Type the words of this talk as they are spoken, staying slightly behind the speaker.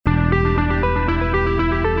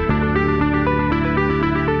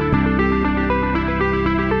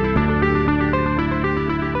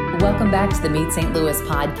Welcome back to the Meet St. Louis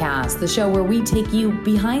podcast, the show where we take you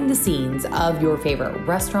behind the scenes of your favorite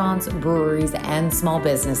restaurants, breweries, and small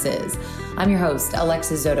businesses. I'm your host,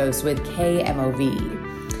 Alexis Zotos with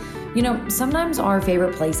KMOV. You know, sometimes our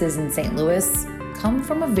favorite places in St. Louis come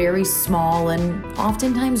from a very small and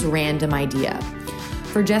oftentimes random idea.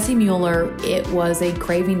 For Jessie Mueller, it was a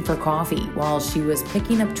craving for coffee while she was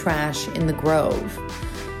picking up trash in the Grove.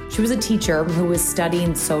 She was a teacher who was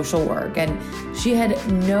studying social work, and she had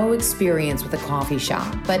no experience with a coffee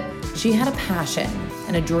shop, but she had a passion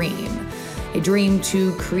and a dream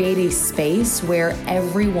to create a space where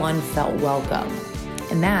everyone felt welcome.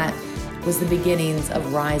 And that was the beginnings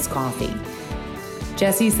of Rise Coffee.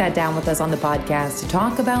 Jessie sat down with us on the podcast to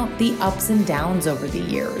talk about the ups and downs over the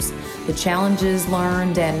years, the challenges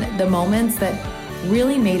learned, and the moments that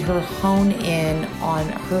really made her hone in on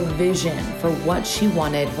her vision for what she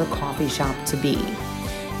wanted her coffee shop to be.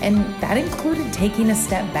 And that included taking a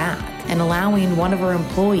step back and allowing one of her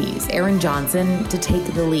employees, Aaron Johnson, to take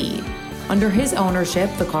the lead. Under his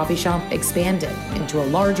ownership, the coffee shop expanded into a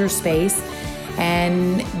larger space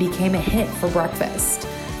and became a hit for breakfast.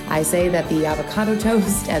 I say that the avocado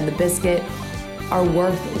toast and the biscuit are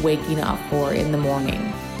worth waking up for in the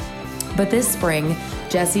morning. But this spring,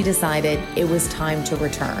 Jessie decided it was time to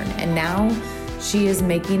return, and now she is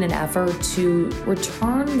making an effort to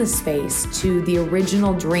return the space to the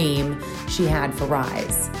original dream she had for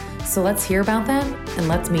Rise. So let's hear about that, and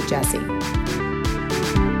let's meet Jessie.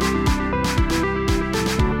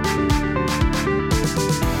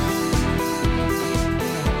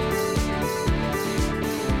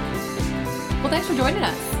 Well, thanks for joining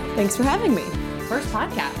us. Thanks for having me. First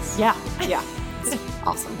podcast. Yeah. It's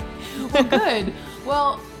awesome. Well, good.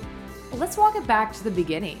 Well, let's walk it back to the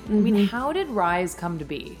beginning. I mean, how did Rise come to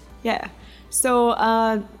be? Yeah.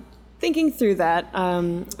 So, thinking through that.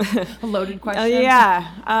 A loaded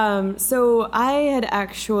question? So I had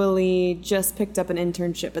actually just picked up an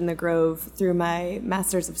internship in the Grove through my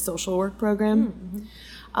Master's of Social Work program.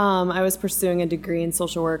 I was pursuing a degree in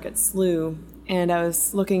social work at SLU, and I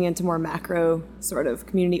was looking into more macro sort of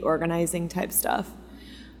community organizing type stuff.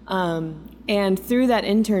 And through that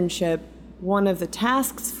internship, one of the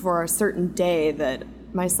tasks for a certain day that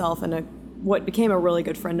myself and what became a really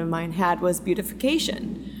good friend of mine had was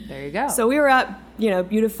beautification. There you go. So we were out,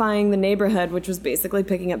 beautifying the neighborhood, which was basically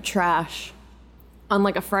picking up trash on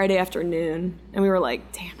like a Friday afternoon. And we were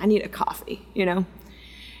like, damn, I need a coffee,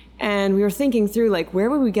 And we were thinking through, like, where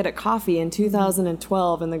would we get a coffee in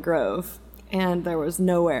 2012 in the Grove? And there was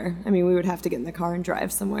nowhere. I mean, we would have to get in the car and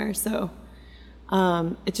drive somewhere. So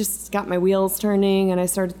it just got my wheels turning, and I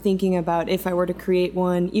started thinking about if I were to create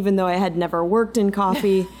one, even though I had never worked in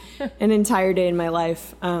coffee an entire day in my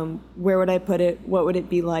life, where would I put it? What would it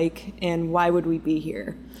be like? And why would we be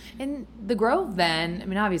here? And the Grove then, I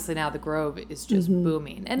mean, obviously now the Grove is just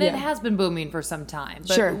booming. And it has been booming for some time.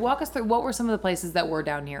 But Sure. Walk us through, what were some of the places that were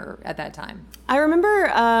down here at that time? I remember,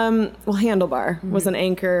 Handlebar was an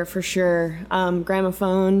anchor for sure.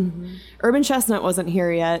 Gramophone. Urban Chestnut wasn't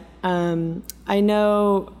here yet. I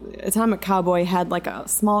know Atomic Cowboy had like a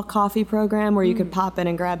small coffee program where you could pop in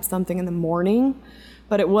and grab something in the morning,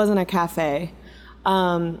 but it wasn't a cafe.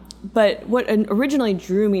 But what originally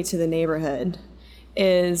drew me to the neighborhood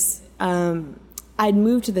is I'd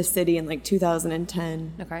moved to the city in like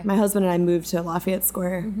 2010. Okay. My husband and I moved to Lafayette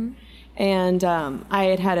Square, and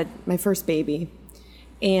I had my first baby.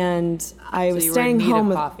 And I was staying home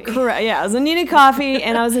with coffee. Correct. Yeah, I was in need of coffee,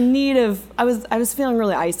 and I was in need of. I was feeling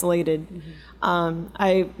really isolated.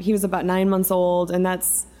 He was about 9 months old, and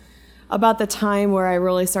that's about the time where I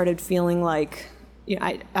really started feeling like,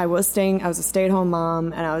 I was a stay-at-home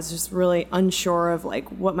mom, and I was just really unsure of like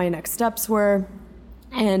what my next steps were.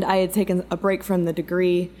 And I had taken a break from the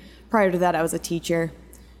degree. Prior to that, I was a teacher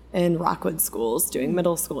in Rockwood schools doing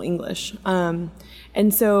middle school English, and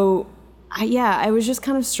so. I was just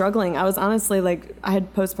kind of struggling. I was honestly I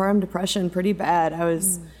had postpartum depression pretty bad. I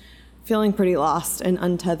was feeling pretty lost and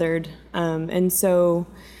untethered. And so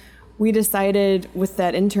we decided with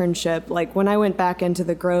that internship, like when I went back into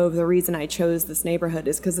the Grove, the reason I chose this neighborhood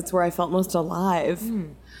is because it's where I felt most alive.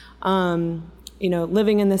 Living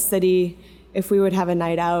in the city, if we would have a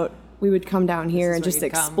night out, we would come down here and just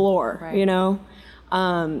explore, right.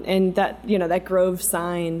 And that, that Grove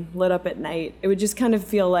sign lit up at night, it would just kind of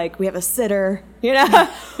feel like we have a sitter,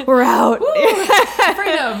 we're out.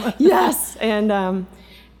 Freedom. Yes.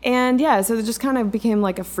 And yeah, so it just kind of became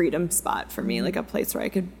like a freedom spot for me, like a place where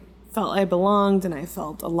felt I belonged and I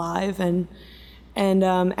felt alive. And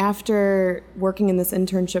after working in this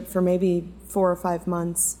internship for maybe 4 or 5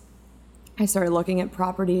 months, I started looking at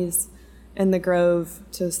properties in the Grove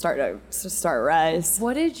to start Rise.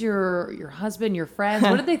 What did your husband, your friends,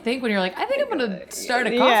 what did they think when you're like, I think I'm going to start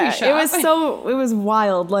a coffee shop? It was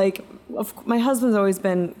wild. Like, my husband's always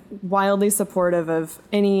been wildly supportive of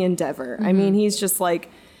any endeavor. I mean, he's just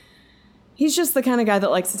the kind of guy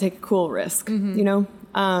that likes to take a cool risk, you know?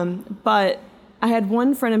 But I had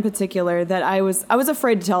one friend in particular that I was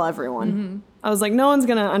afraid to tell everyone. I was like, no one's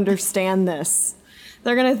going to understand this.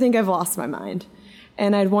 They're going to think I've lost my mind.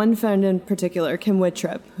 And I had one friend in particular, Kim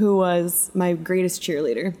Whittrip, who was my greatest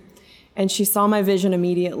cheerleader. And she saw my vision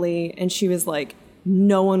immediately, and she was like,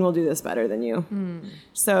 no one will do this better than you.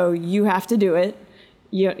 So you have to do it.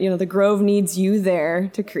 You know, the Grove needs you there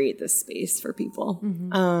to create this space for people.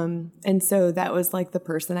 And so that was like the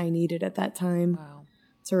person I needed at that time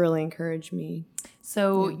to really encourage me.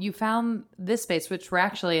 So you found this space, which we're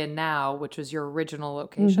actually in now, which was your original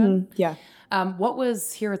location. Yeah. What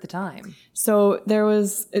was here at the time? So there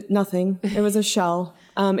was nothing. It was a shell.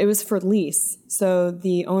 It was for lease. So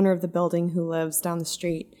the owner of the building, who lives down the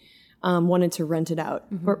street, wanted to rent it out.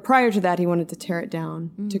 But prior to that, he wanted to tear it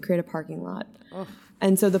down to create a parking lot.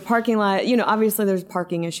 And so the parking lot, you know, obviously there's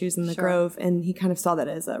parking issues in the Grove, and he kind of saw that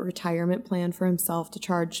as a retirement plan for himself to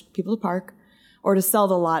charge people to park or to sell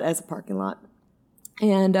the lot as a parking lot.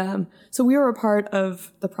 And so we were a part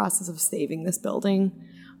of the process of saving this building,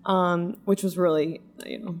 which was really,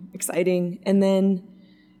 you know, exciting. And then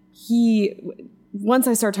once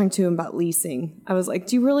I started talking to him about leasing, I was like,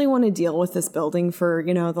 do you really want to deal with this building for,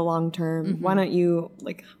 you know, the long term? Why don't you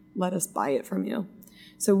like let us buy it from you?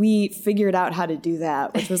 So we figured out how to do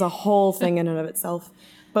that, which was a whole thing in and of itself.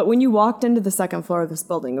 But when you walked into the second floor of this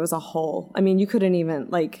building, it was a hole. I mean, you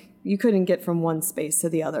couldn't get from one space to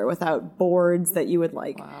the other without boards that you would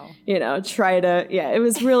you know, it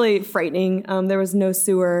was really frightening. There was no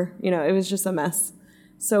sewer, you know, it was just a mess.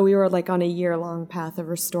 So we were like on a year-long path of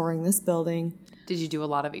restoring this building. Did you do a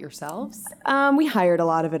lot of it yourselves? We hired a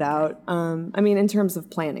lot of it out. I mean, in terms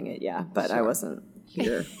of planning it, yeah, but I wasn't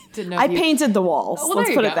here. I painted the walls. Well,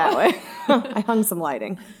 let's put it that way. I hung some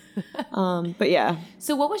lighting. But yeah.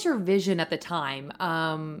 So what was your vision at the time?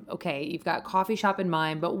 Okay, you've got coffee shop in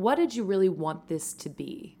mind, but what did you really want this to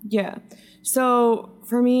be? Yeah. So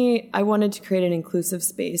for me, I wanted to create an inclusive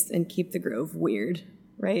space and keep the Grove weird,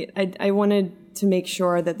 right? I wanted to make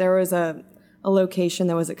sure that there was a location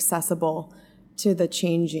that was accessible to the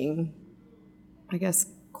changing, I guess,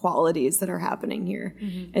 qualities that are happening here.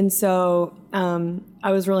 And so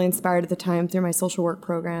I was really inspired at the time through my social work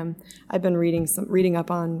program. I've been reading up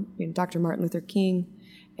on, you know, Dr. Martin Luther King,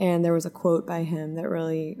 and there was a quote by him that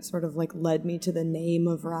really sort of like led me to the name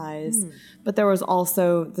of Rise. But there was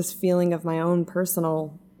also this feeling of my own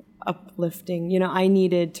personal uplifting. You know, I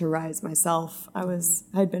needed to rise myself.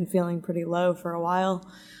 I'd been feeling pretty low for a while.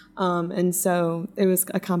 And so it was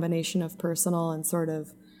a combination of personal and sort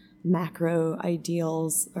of macro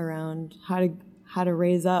ideals around how to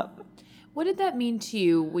raise up. What did that mean to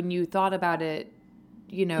you when you thought about it,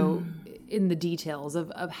 you know, in the details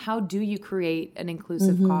of how do you create an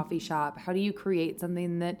inclusive coffee shop? How do you create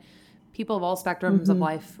something that people of all spectrums of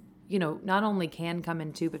life, you know, not only can come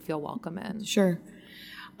into, but feel welcome in? Sure.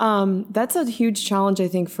 That's a huge challenge, I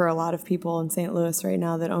think, for a lot of people in St. Louis right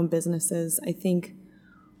now that own businesses. I think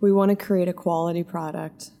we want to create a quality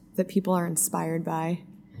product that people are inspired by,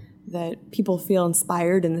 that people feel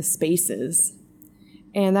inspired in the spaces.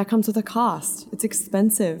 And that comes with a cost. It's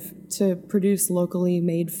expensive to produce locally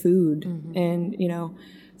made food and, you know,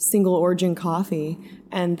 single origin coffee,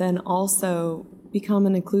 and then also become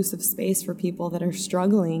an inclusive space for people that are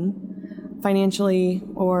struggling financially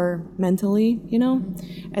or mentally, you know?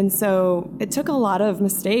 And so it took a lot of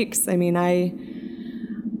mistakes. I mean,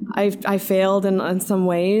 I failed in some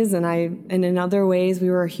ways, and in other ways we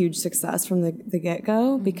were a huge success from the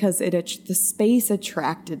get-go because the space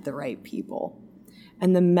attracted the right people,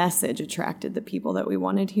 and the message attracted the people that we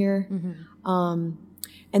wanted here. And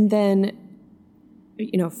then,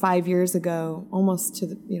 you know, 5 years ago, almost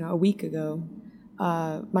to a week ago,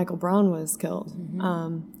 Michael Brown was killed,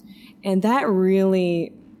 and that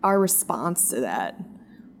really, our response to that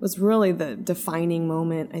was really the defining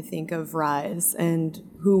moment, I think, of Rise and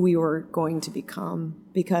who we were going to become.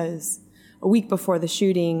 Because a week before the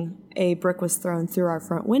shooting, a brick was thrown through our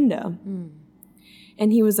front window.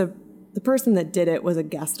 And the person that did it was a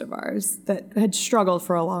guest of ours that had struggled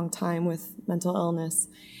for a long time with mental illness.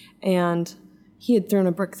 And he had thrown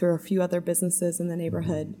a brick through a few other businesses in the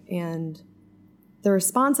neighborhood. And the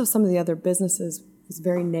response of some of the other businesses was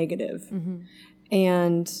very negative.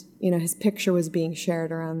 And, you know, his picture was being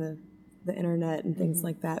shared around the internet and things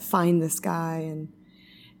like that. Find this guy.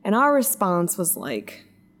 And our response was like,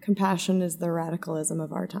 compassion is the radicalism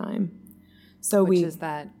of our time. So Which is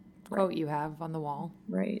that quote you have on the wall.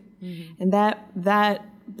 Right. And that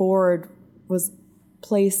board was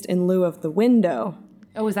placed in lieu of the window.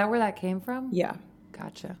 Oh, is that where that came from? Yeah.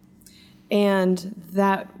 Gotcha. And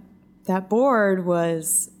that board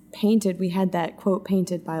was painted. We had that quote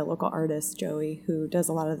painted by a local artist, Joey, who does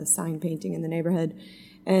a lot of the sign painting in the neighborhood.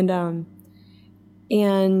 And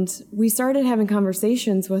we started having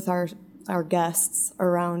conversations with our guests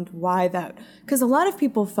around why that, because a lot of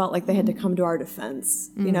people felt like they had to come to our defense,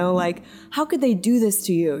 you know, like, how could they do this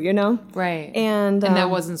to you, you know? Right. And that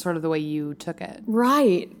wasn't sort of the way you took it.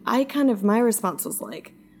 Right. My response was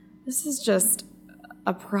like, this is just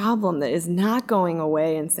a problem that is not going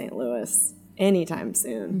away in St. Louis anytime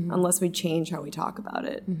soon, unless we change how we talk about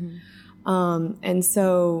it. And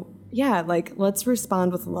so, yeah, like, let's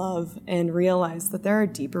respond with love and realize that there are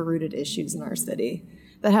deeper rooted issues in our city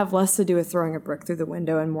that have less to do with throwing a brick through the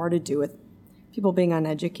window and more to do with people being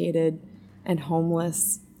uneducated and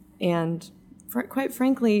homeless. And quite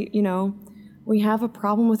frankly, you know, we have a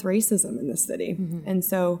problem with racism in this city. And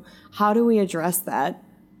so how do we address that?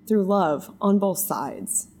 Through love on both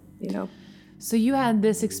sides, you know? So you had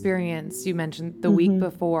this experience, you mentioned the week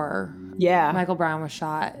before Michael Brown was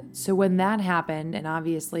shot. So when that happened, and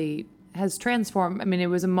obviously has transformed, I mean, it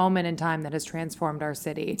was a moment in time that has transformed our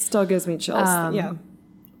city. Still gives me chills, yeah.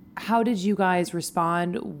 How did you guys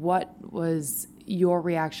respond? What was your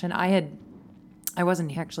reaction? I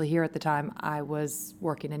wasn't actually here at the time. I was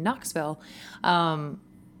working in Knoxville. But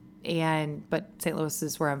St. Louis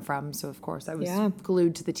is where I'm from, so of course I was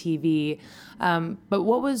glued to the TV. But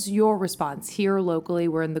what was your response here locally?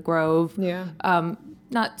 We're in the Grove,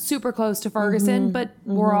 not super close to Ferguson, but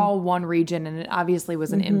we're all one region, and it obviously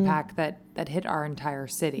was an impact that hit our entire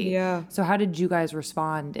city. Yeah. So how did you guys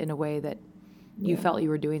respond in a way that you felt you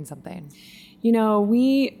were doing something? You know,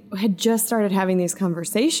 we had just started having these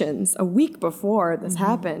conversations a week before this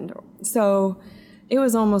happened, so it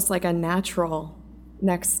was almost like a natural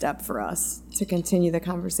next step for us to continue the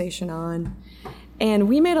conversation on. And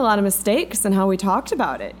we made a lot of mistakes in how we talked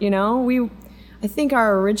about it, you know? I think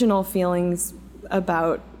our original feelings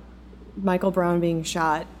about Michael Brown being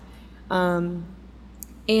shot and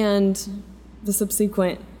the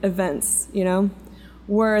subsequent events, you know,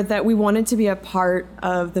 were that we wanted to be a part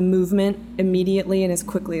of the movement immediately and as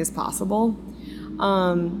quickly as possible.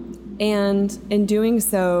 And in doing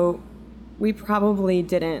so, we probably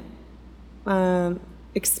didn't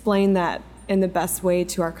explain that in the best way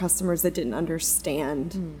to our customers that didn't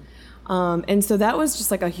understand. And so that was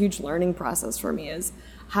just like a huge learning process for me, is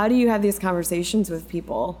how do you have these conversations with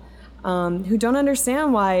people who don't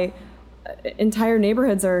understand why entire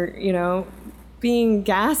neighborhoods are, you know, being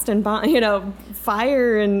gassed and,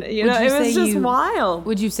 fire, and, you know, it was just wild.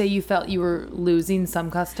 Would you say you felt you were losing some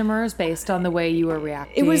customers based on the way you were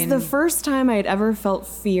reacting? It was the first time I'd ever felt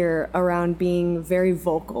fear around being very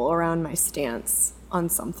vocal around my stance on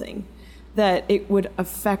something, that it would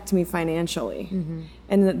affect me financially,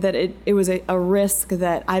 and that it was a risk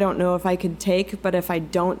that I don't know if I could take, but if I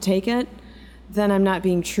don't take it, then I'm not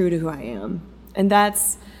being true to who I am. And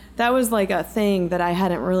that was like a thing that I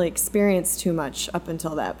hadn't really experienced too much up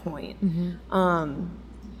until that point.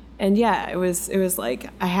 And yeah, it was like,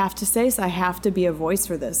 I have to say, so I have to be a voice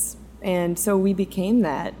for this. And so we became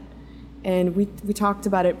that. And we talked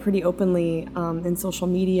about it pretty openly in social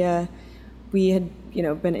media. We had, you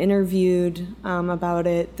know, been interviewed about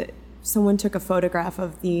it. Someone took a photograph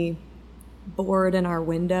of the board in our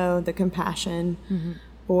window, the Compassion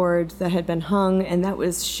board that had been hung, and that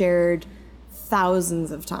was shared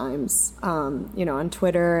thousands of times, you know, on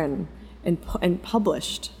Twitter and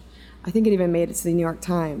published. I think it even made it to the New York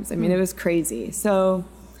Times. I mean, it was crazy. So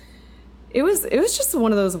it was just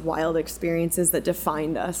one of those wild experiences that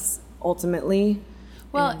defined us ultimately.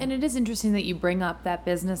 Well, and it is interesting that you bring up that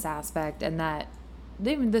business aspect, and that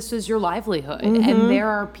this is your livelihood. And there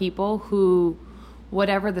are people who,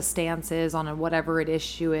 whatever the stance is on whatever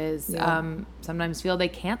issue is, sometimes feel they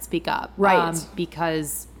can't speak up. Right.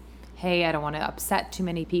 Because, hey, I don't want to upset too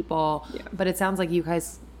many people. Yeah. But it sounds like you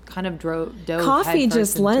guys kind of dove Coffee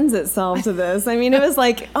just lends itself to this. I mean, it was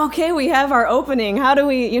like, okay, we have our opening. How do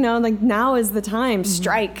we, you know, like, now is the time,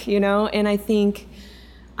 strike, you know? And I think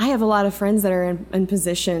I have a lot of friends that are in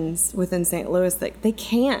positions within St. Louis that they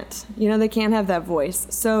can't have that voice.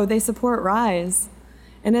 So they support Rise,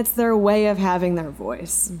 and it's their way of having their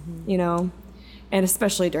voice, you know? And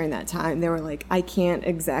especially during that time, they were like, I can't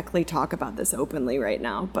exactly talk about this openly right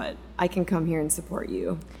now, but I can come here and support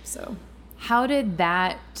you. So how did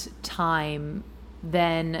that time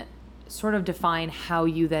then sort of define how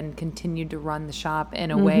you then continued to run the shop in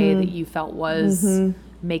a way that you felt was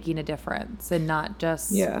making a difference and not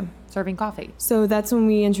just serving coffee. So that's when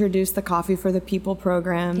we introduced the Coffee for the People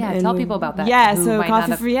program. Yeah, tell people about that. Yeah, so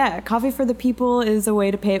Coffee for the People is a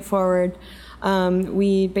way to pay it forward.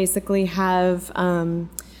 We basically have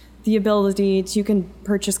the ability to, you can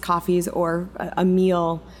purchase coffees or a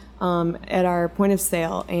meal at our point of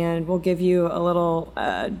sale, and we'll give you a little,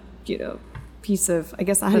 piece of, I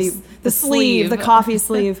guess, the sleeve, the coffee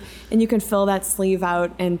sleeve, and you can fill that sleeve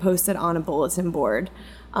out and post it on a bulletin board.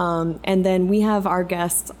 And then we have our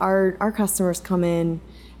guests, our customers come in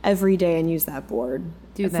every day and use that board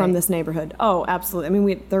from this neighborhood. Oh, absolutely. I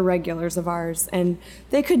mean, they're regulars of ours, and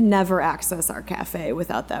they could never access our cafe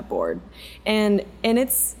without that board. And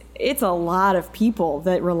it's a lot of people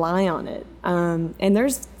that rely on it. And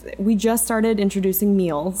we just started introducing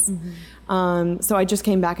meals. So I just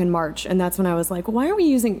came back in March, and that's when I was like, why are we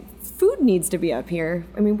using, food needs to be up here.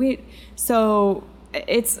 I mean,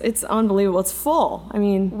 it's unbelievable. It's full. I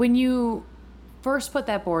mean, when you first put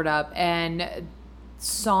that board up and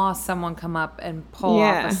saw someone come up and pull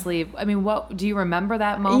off a sleeve, I mean, what do you remember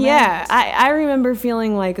that moment? Yeah, I remember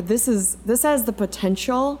feeling like this has the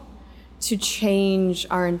potential to change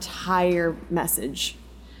our entire message.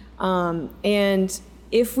 And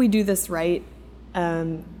if we do this right,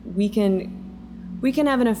 we can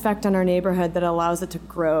have an effect on our neighborhood that allows it to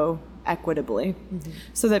grow equitably,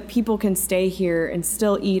 so that people can stay here and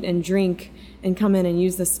still eat and drink and come in and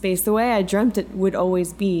use the space the way I dreamt it would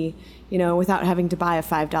always be, without having to buy a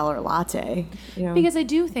 $5 latte. Because I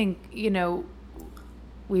do think,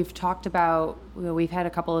 we've talked about, we've had a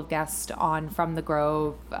couple of guests on from the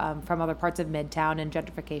Grove, from other parts of Midtown, and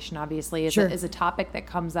gentrification obviously is a topic that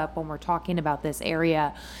comes up when we're talking about this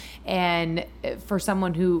area. And for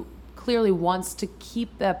someone who clearly wants to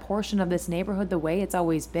keep that portion of this neighborhood the way it's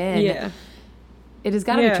always been, it has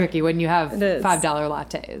got to be tricky when you have $5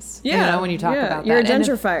 lattes. When you talk about that. You're a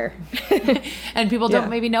gentrifier. And people don't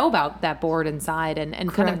maybe know about that board inside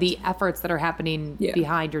and kind of the efforts that are happening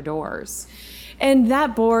behind your doors. And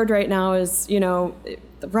that board right now is,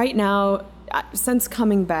 since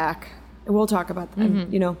coming back, and we'll talk about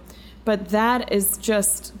that, but that is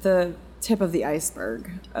just the tip of the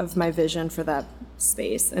iceberg of my vision for that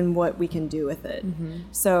space and what we can do with it.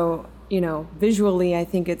 So, visually, I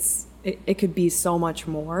think it could be so much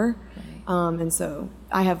more. Right. And so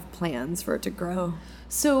I have plans for it to grow.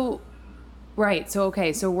 So, right. So,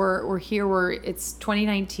 okay. So we're here. It's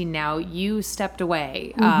 2019 now. You stepped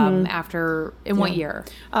away after, in what year?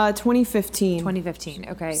 2015. 2015.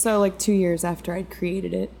 Okay. So like 2 years after I'd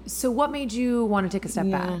created it. So what made you want to take a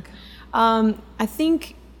step back? I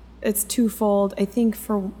think it's twofold. I think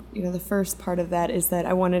for, the first part of that is that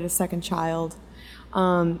I wanted a second child.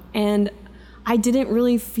 And I didn't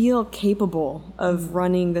really feel capable of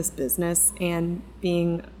running this business and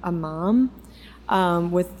being a mom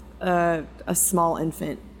with a small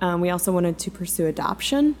infant. We also wanted to pursue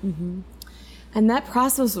adoption. And that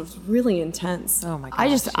process was really intense. Oh my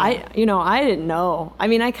gosh. I didn't know. I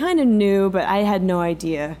mean, I kind of knew, but I had no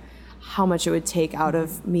idea how much it would take out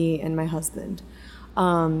of me and my husband.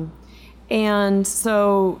 And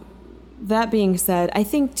so that being said, I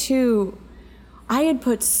think too, I had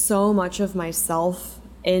put so much of myself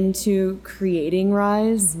into creating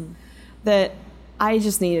Rise that I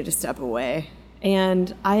just needed to step away.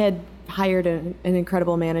 And I had hired an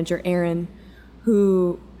incredible manager, Aaron,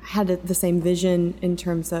 who had the same vision in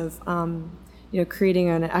terms of, creating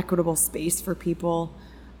an equitable space for people.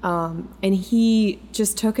 And he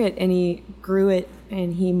just took it and he grew it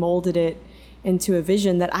and he molded it into a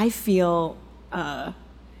vision that I feel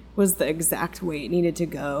was the exact way it needed to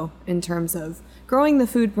go in terms of growing the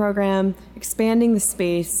food program, expanding the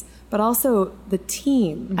space, but also the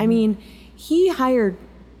team. I mean, he hired,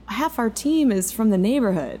 half our team is from the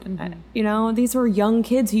neighborhood. These were young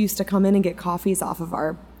kids who used to come in and get coffees off of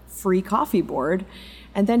our free coffee board.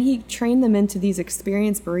 And then he trained them into these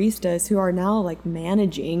experienced baristas who are now like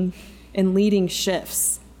managing and leading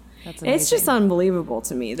shifts. That's amazing. It's just unbelievable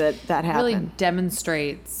to me that happened. Really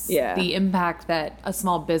demonstrates the impact that a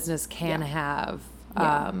small business can have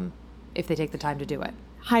if they take the time to do it.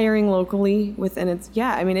 Hiring locally within its,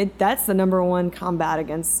 that's the number one combat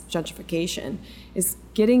against gentrification is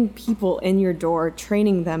getting people in your door,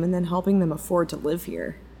 training them, and then helping them afford to live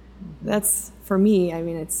here. That's, for me,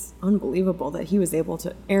 it's unbelievable that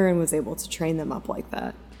Aaron was able to train them up like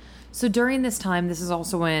that. So during this time, this is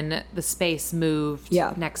also when the space moved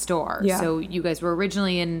next door. Yeah. So you guys were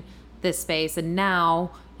originally in this space, and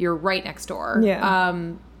now you're right next door. Yeah.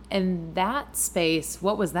 And that space,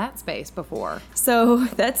 what was that space before? So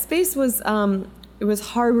that space was it was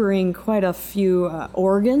harboring quite a few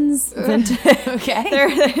organs.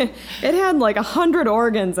 Okay. It had like 100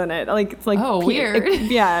 organs in it. Like it's like weird.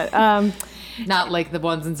 Yeah. Not like the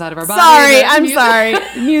ones inside of our body. Sorry, I'm sorry.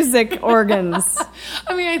 Music organs.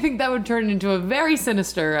 I mean, I think that would turn into a very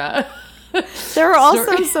sinister. There were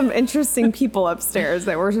also some interesting people upstairs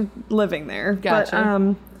that were living there. Gotcha.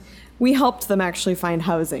 But we helped them actually find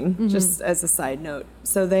housing, just as a side note.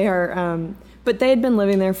 So they are, but they had been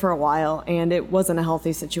living there for a while, and it wasn't a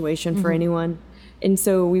healthy situation for anyone. And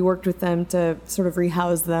so we worked with them to sort of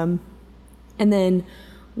rehouse them. And then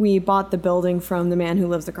we bought the building from the man who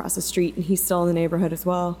lives across the street, and he's still in the neighborhood as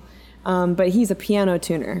well. But he's a piano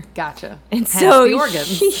tuner. Gotcha. And hence so the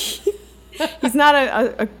organs. He's not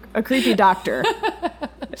a creepy doctor,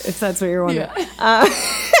 if that's what you're wondering. Yeah.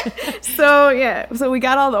 So we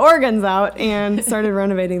got all the organs out and started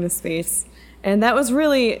renovating the space. And that was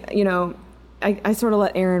really, I sort of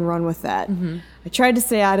let Aaron run with that. I tried to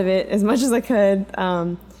stay out of it as much as I could.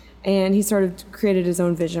 And he sort of created his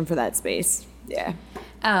own vision for that space. Yeah.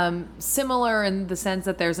 Similar in the sense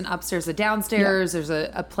that there's an upstairs, a downstairs, there's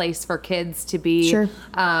a place for kids to be. Sure.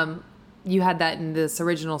 You had that in this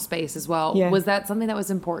original space as well. Yeah. Was that something that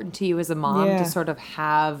was important to you as a mom to sort of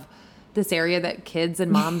have this area that kids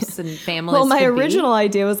and moms and families Well, my could original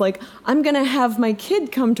idea was like, I'm going to have my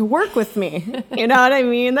kid come to work with me. You know what I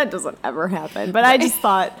mean? That doesn't ever happen. But I just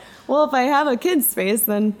thought, well, if I have a kid's space,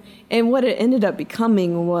 then, and what it ended up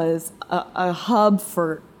becoming was a hub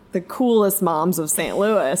for the coolest moms of St.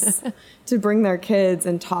 Louis to bring their kids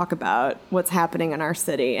and talk about what's happening in our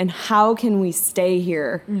city and how can we stay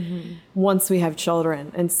here once we have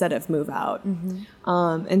children instead of move out.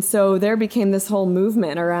 And so there became this whole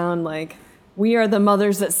movement around like, we are the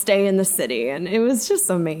mothers that stay in the city. And it was just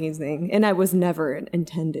amazing. And I was never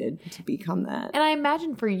intended to become that. And I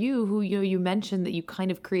imagine for you, who you mentioned that you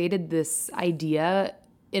kind of created this idea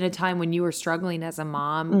in a time when you were struggling as a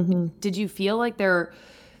mom. Did you feel like there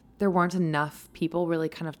weren't enough people really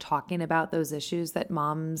kind of talking about those issues that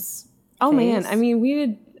moms face? Man. I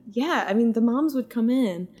mean, the moms would come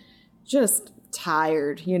in just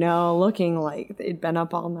tired, looking like they'd been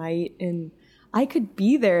up all night. And I could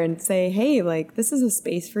be there and say, hey, like, this is a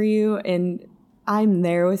space for you. And I'm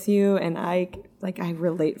there with you. And I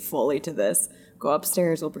relate fully to this. Go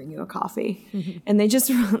upstairs, we'll bring you a coffee. And they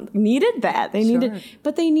just needed that. They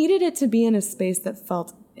needed it to be in a space that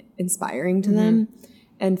felt inspiring to them.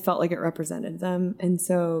 And felt like it represented them. And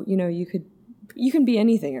so, you can be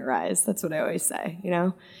anything at Rise. That's what I always say,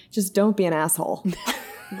 just don't be an asshole.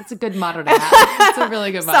 That's a good motto to have. That's a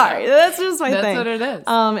really good motto. Sorry, that's just my thing. That's what it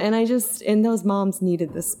is. And those moms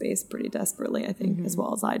needed this space pretty desperately, I think, as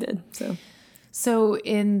well as I did. So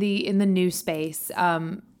in the new space,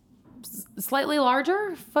 slightly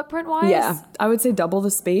larger footprint wise? Yeah, I would say double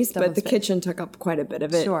the space, but the kitchen took up quite a bit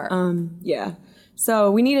of it. Sure. Yeah.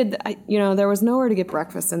 So we needed, there was nowhere to get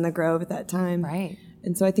breakfast in the Grove at that time. Right.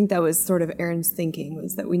 And so I think that was sort of Aaron's thinking,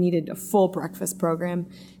 was that we needed a full breakfast program.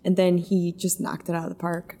 And then he just knocked it out of the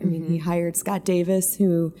park. I mean, he hired Scott Davis,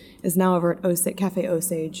 who is now over at Cafe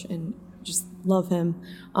Osage, and just love him.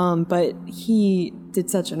 But he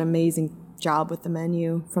did such an amazing job with the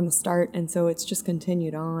menu from the start, and so it's just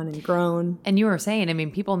continued on and grown. And you were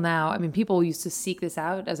saying, people used to seek this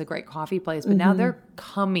out as a great coffee place, but now they're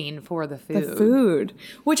coming for the food.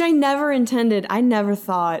 Which I never intended. I never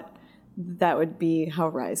thought that would be how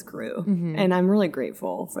Rise grew. And I'm really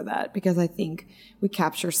grateful for that, because I think we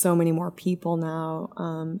capture so many more people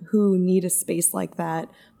now who need a space like that,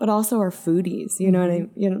 but also are foodies, you know what I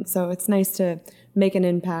mean? So it's nice to make an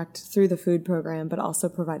impact through the food program, but also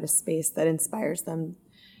provide a space that inspires them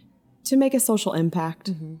to make a social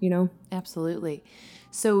impact, Absolutely.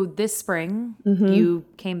 So this spring, you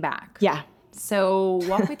came back. Yeah. So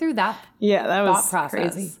walk me through that that was thought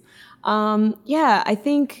process. Crazy. I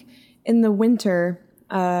think in the winter,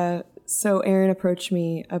 so Aaron approached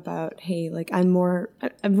me about, hey, like I'm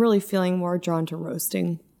really feeling more drawn to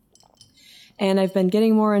roasting. And I've been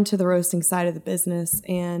getting more into the roasting side of the business,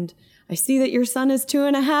 and I see that your son is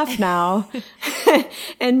 2.5 now,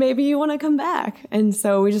 and maybe you want to come back. And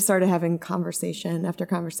so we just started having conversation after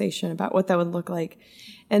conversation about what that would look like.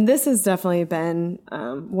 And this has definitely been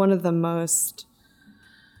one of the most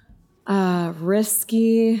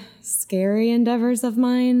risky, scary endeavors of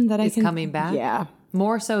mine that Is coming back? Yeah.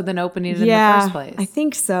 More so than opening it in the first place. I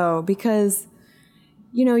think so, because,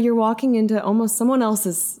 you're walking into almost someone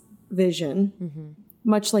else's vision,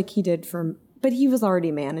 much like he did but he was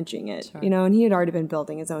already managing it, and he had already been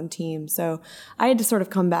building his own team. So I had to sort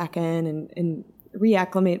of come back in and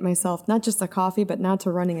reacclimate myself, not just to coffee, but now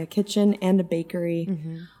to running a kitchen and a bakery.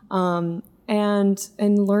 And and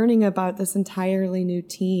learning about this entirely new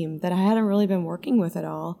team that I hadn't really been working with at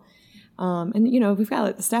all. And, you know, we've got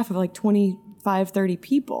like a staff of like 25, 30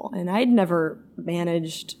 people, and I'd never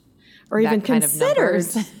managed or even considered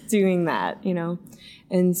doing that, you know.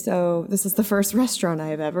 And so this is the first restaurant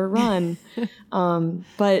I've ever run.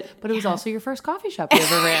 But it was also your first coffee shop you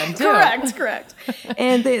ever ran, too. Correct.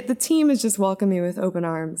 And the team has just welcomed me with open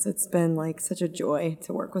arms. It's been like such a joy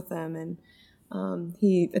to work with them. And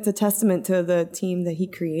it's a testament to the team that he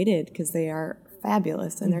created, because they are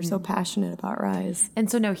fabulous and they're so passionate about Rise. And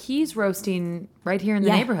so now he's roasting right here in the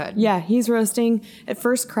neighborhood. Yeah, he's roasting at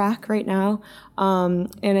First Crack right now. And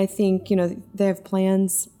I think, you know, they have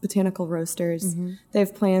plans, Botanical Roasters, they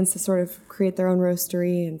have plans to sort of create their own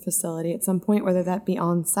roastery and facility at some point, whether that be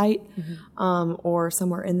on site or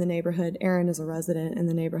somewhere in the neighborhood. Aaron is a resident in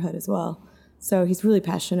the neighborhood as well. So he's really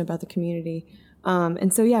passionate about the community.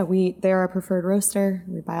 And so, yeah, they're our preferred roaster.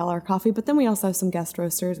 We buy all our coffee, but then we also have some guest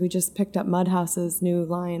roasters. We just picked up Mudhouse's new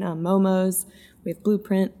line, Momo's. We have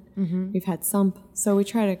Blueprint. We've had Sump. So we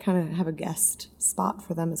try to kind of have a guest spot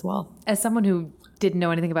for them as well. As someone who didn't know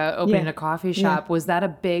anything about opening a coffee shop, was that a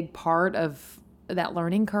big part of that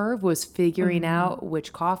learning curve, was figuring out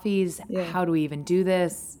which coffees, how do we even do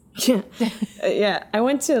this? Yeah. I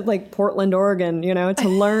went to like Portland, Oregon, you know, to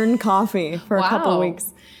learn coffee for a couple of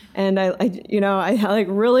weeks. And I like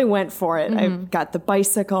really went for it. I got the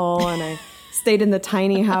bicycle and I stayed in the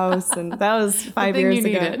tiny house, and that was 5 years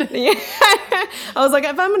ago. Yeah. I was like,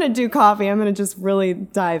 if I'm going to do coffee, I'm going to just really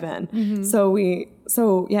dive in. So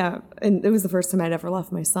and it was the first time I'd ever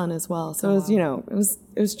left my son as well. So it was, you know,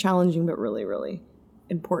 it was challenging, but really, really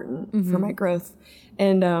important for my growth.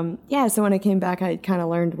 And so when I came back, I kind of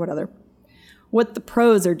learned what the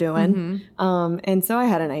pros are doing. And so I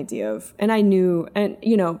had an idea of, and I knew, and,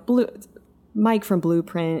 you know, Mike from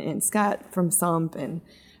Blueprint and Scott from Sump and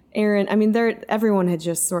Aaron, I mean, everyone had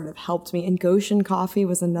just sort of helped me. And Goshen Coffee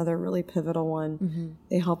was another really pivotal one.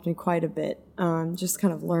 They helped me quite a bit, just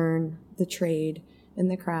kind of learn the trade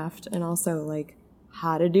and the craft, and also like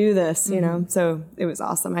how to do this, you know? So it was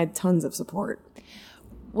awesome. I had tons of support.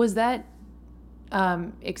 Was that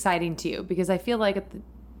exciting to you? Because I feel like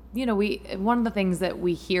one of the things that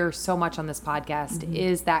we hear so much on this podcast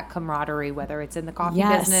is that camaraderie, whether it's in the coffee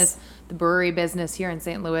business, the brewery business here in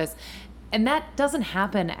St. Louis. And that doesn't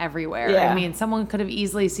happen everywhere. Yeah. I mean, someone could have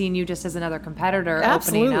easily seen you just as another competitor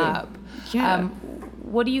opening up. Yeah.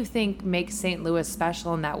 What do you think makes St. Louis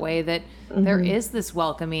special in that way, that there is this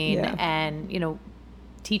welcoming and, you know,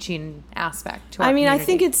 teaching aspect to our community? I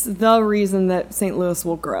think it's the reason that St. Louis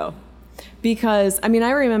will grow. Because, I mean,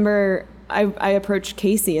 I remember I approached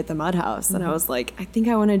Casey at the Mudhouse, and I was like, I think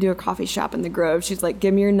I want to do a coffee shop in the Grove. She's like,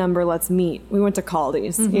 give me your number, let's meet. We went to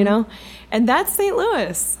Caldi's, you know? And that's St.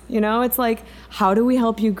 Louis, you know? It's like, how do we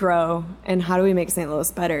help you grow, and how do we make St. Louis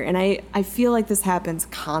better? And I feel like this happens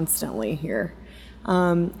constantly here.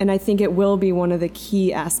 And I think it will be one of the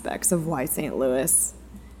key aspects of why St. Louis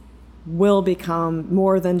will become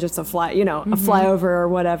more than just a flyover or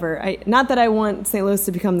whatever. Not that I want St. Louis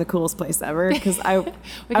to become the coolest place ever, because I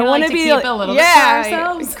want to be keep a little bit to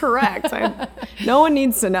ourselves. Correct. No one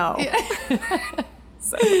needs to know.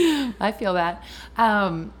 So. I feel that.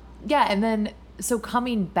 And then so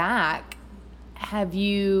coming back, do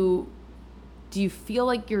you feel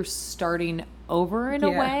like you're starting over in a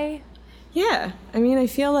way? Yeah. I mean, I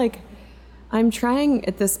feel like I'm trying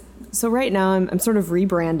at this. So right now I'm sort of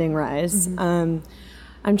rebranding Rise.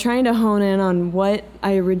 I'm trying to hone in on what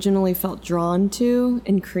I originally felt drawn to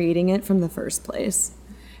in creating it from the first place.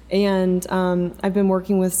 And I've been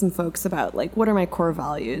working with some folks about like, what are my core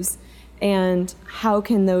values, and how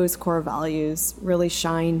can those core values really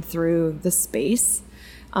shine through the space?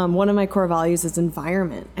 One of my core values is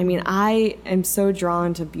environment. I mean, I am so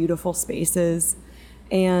drawn to beautiful spaces.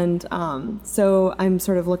 And so I'm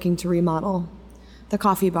sort of looking to remodel the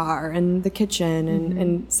coffee bar and the kitchen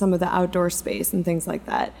and some of the outdoor space and things like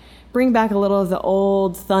that. Bring back a little of the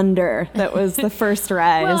old thunder that was the first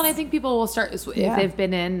Rise. Well, and I think people will start, if they've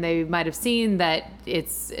been in, they might have seen that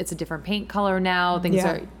it's a different paint color now.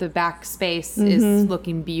 The back space is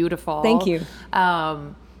looking beautiful. Thank you.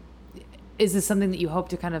 Is this something that you hope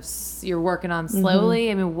to you're working on slowly?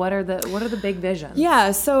 I mean, what are the big visions?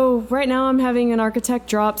 Yeah, so right now I'm having an architect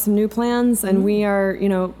draw up some new plans, and we are,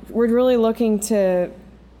 we're really looking to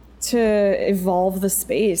evolve the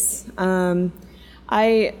space.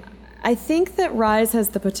 I think that Rise has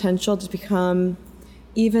the potential to become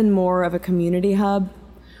even more of a community hub.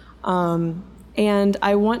 And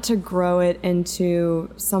I want to grow it into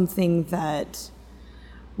something that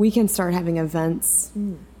we can start having events,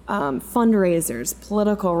 fundraisers,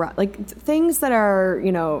 political, like things that are,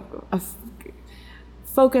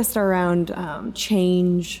 focused around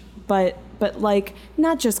change, but like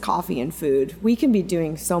not just coffee and food. We can be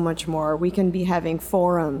doing so much more. We can be having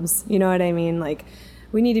forums, you know what I mean? Like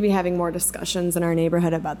we need to be having more discussions in our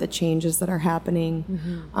neighborhood about the changes that are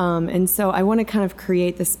happening. And so I want to kind of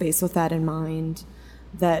create the space with that in mind,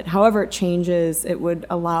 that however it changes, it would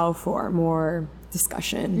allow for more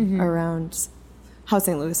discussion around how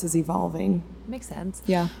St. Louis is evolving. Makes sense.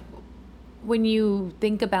 Yeah. When you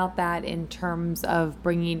think about that in terms of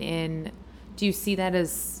bringing in, do you see that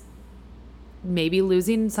as maybe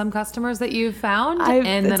losing some customers that you've found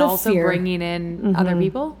and then also bringing in other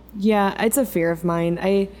people? Yeah, it's a fear of mine.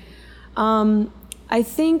 I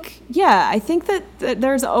think that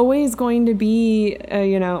there's always going to be,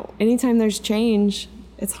 anytime there's change,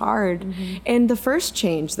 it's hard. And the first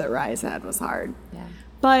change that Rise had was hard. Yeah.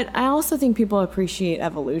 But I also think people appreciate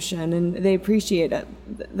evolution, and they appreciate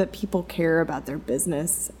that people care about their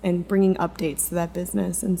business and bringing updates to that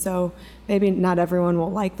business. And so maybe not everyone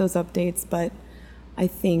will like those updates, but I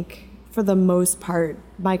think for the most part,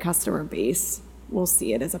 my customer base will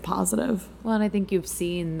see it as a positive. Well, and I think you've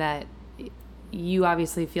seen that you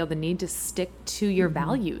obviously feel the need to stick to your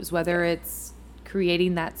values, whether it's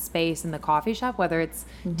creating that space in the coffee shop, whether it's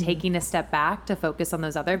taking a step back to focus on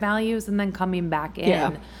those other values and then coming back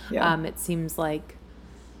in. Yeah. It seems like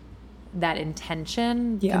that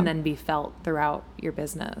intention can then be felt throughout your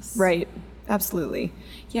business. Right. Absolutely.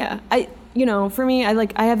 Yeah. For me,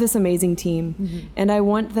 I have this amazing team and I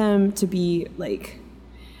want them to be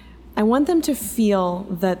I want them to feel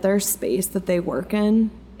that their space that they work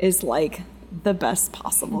in is like the best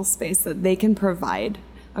possible space, that they can provide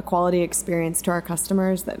a quality experience to our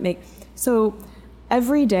customers so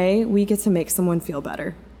every day we get to make someone feel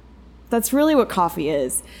better. That's really what coffee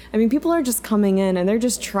is. I mean, people are just coming in and they're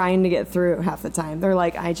just trying to get through half the time. They're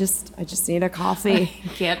like, I just need a coffee. I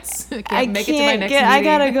can't make it to my next meeting. I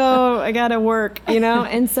gotta go. I gotta work,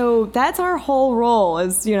 And so that's our whole role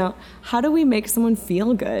is, how do we make someone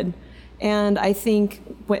feel good? And I think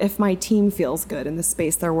if my team feels good in the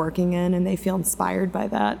space they're working in and they feel inspired by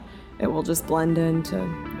that, it will just blend into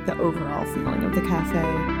the overall feeling of the cafe.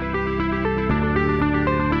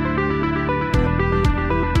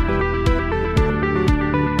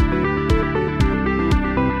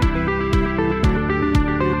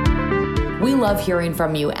 We love hearing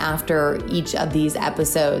from you after each of these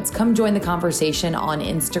episodes. Come join the conversation on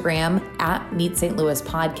Instagram at Meet St. Louis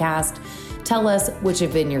Podcast. Tell us which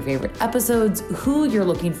have been your favorite episodes, who you're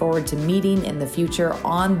looking forward to meeting in the future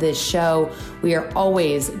on this show. We are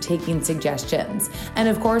always taking suggestions. And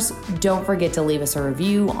of course, don't forget to leave us a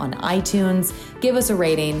review on iTunes, give us a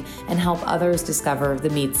rating, and help others discover the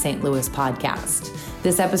Meet St. Louis podcast.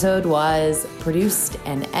 This episode was produced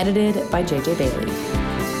and edited by JJ Bailey.